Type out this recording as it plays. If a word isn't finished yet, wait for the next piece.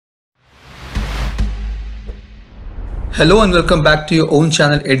Hello and welcome back to your own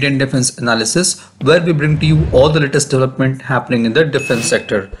channel Indian Defense Analysis, where we bring to you all the latest development happening in the defense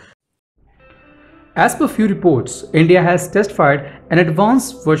sector. As per few reports, India has test-fired an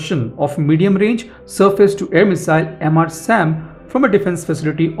advanced version of medium-range surface-to-air missile MRSAM from a defense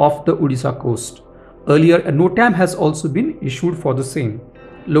facility off the Odisha coast. Earlier, a NOTAM has also been issued for the same.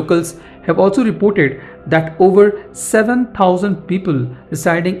 Locals have also reported that over 7,000 people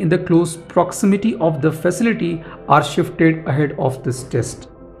residing in the close proximity of the facility are shifted ahead of this test.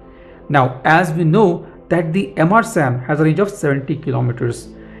 Now, as we know that the MRSAM has a range of 70 kilometers,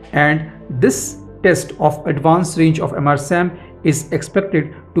 and this test of advanced range of MRSAM is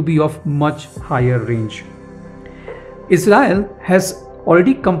expected to be of much higher range. Israel has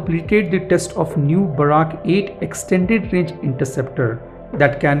already completed the test of new Barak 8 extended range interceptor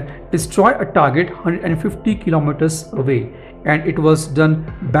that can destroy a target 150 kilometers away, and it was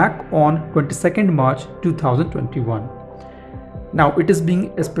done back on 22nd March 2021. Now it is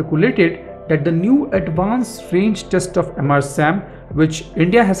being speculated that the new advanced range test of MRSAM which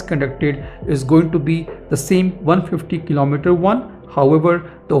India has conducted is going to be the same 150 kilometer one. However,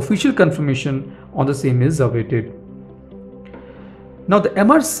 the official confirmation on the same is awaited. Now the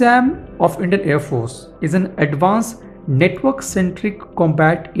MRSAM of Indian Air Force is an advanced network-centric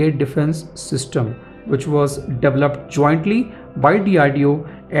combat air defense system which was developed jointly by DRDO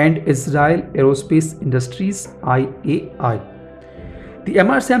and Israel Aerospace Industries IAI. The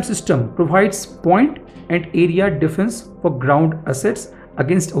MRSAM system provides point and area defense for ground assets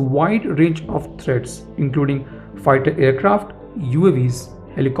against a wide range of threats including fighter aircraft,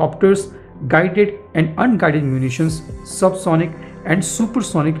 UAVs, helicopters, guided and unguided munitions, subsonic and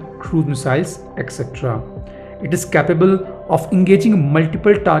supersonic cruise missiles, etc. It is capable of engaging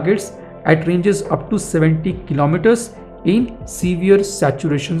multiple targets at ranges up to 70 kilometers in severe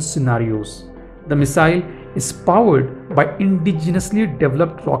saturation scenarios. The missile is powered by indigenously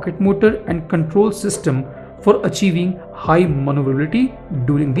developed rocket motor and control system for achieving high maneuverability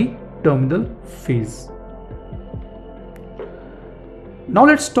during the terminal phase. Now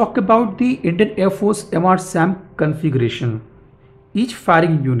let's talk about the Indian Air Force MRSAM configuration. Each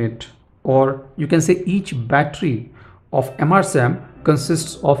firing unit, or you can say each battery of MRSAM,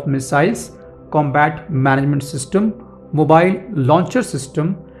 consists of missiles, combat management system, mobile launcher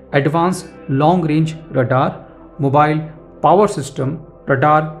system, advanced long-range radar, mobile power system,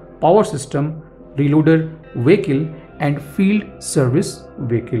 radar power system, reloader vehicle and field service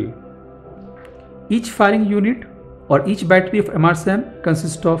vehicle. Each firing unit or each battery of MRSAM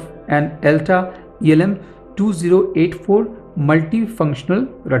consists of an ELTA ELM 2084 multifunctional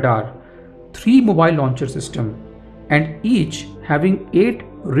radar, 3 mobile launcher system, and each having 8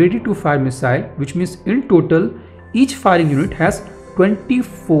 ready-to-fire missile, which means in total each firing unit has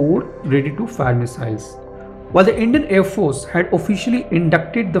 24 ready-to-fire missiles. While the Indian Air Force had officially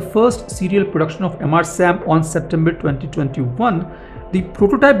inducted the first serial production of MRSAM on September 2021, the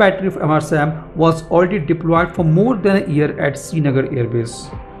prototype battery of MRSAM was already deployed for more than a year at Srinagar Air Base.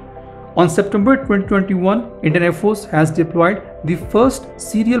 On September 2021, Indian Air Force has deployed the first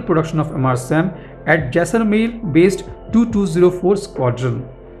serial production of MRSAM at Jaisalmer-based 2204 Squadron.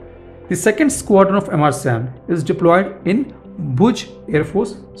 The second squadron of MRSAM is deployed in Bhuj Air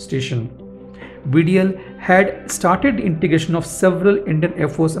Force Station. BDL had started the integration of several Indian Air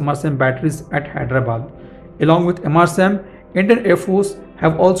Force MRSAM batteries at Hyderabad. Along with MRSAM, Indian Air Force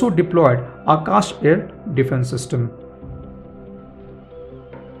have also deployed Akash Air Defense System.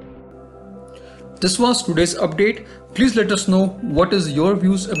 This was today's update. Please let us know what is your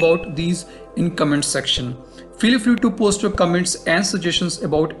views about these in comment section. Feel free to post your comments and suggestions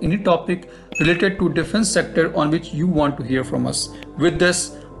about any topic related to defense sector on which you want to hear from us. With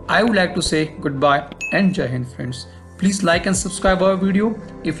this, I would like to say goodbye and Jai Hind friends. Please like and subscribe our video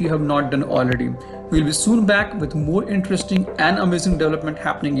if you have not done already. We will be soon back with more interesting and amazing development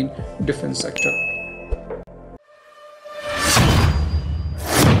happening in defense sector.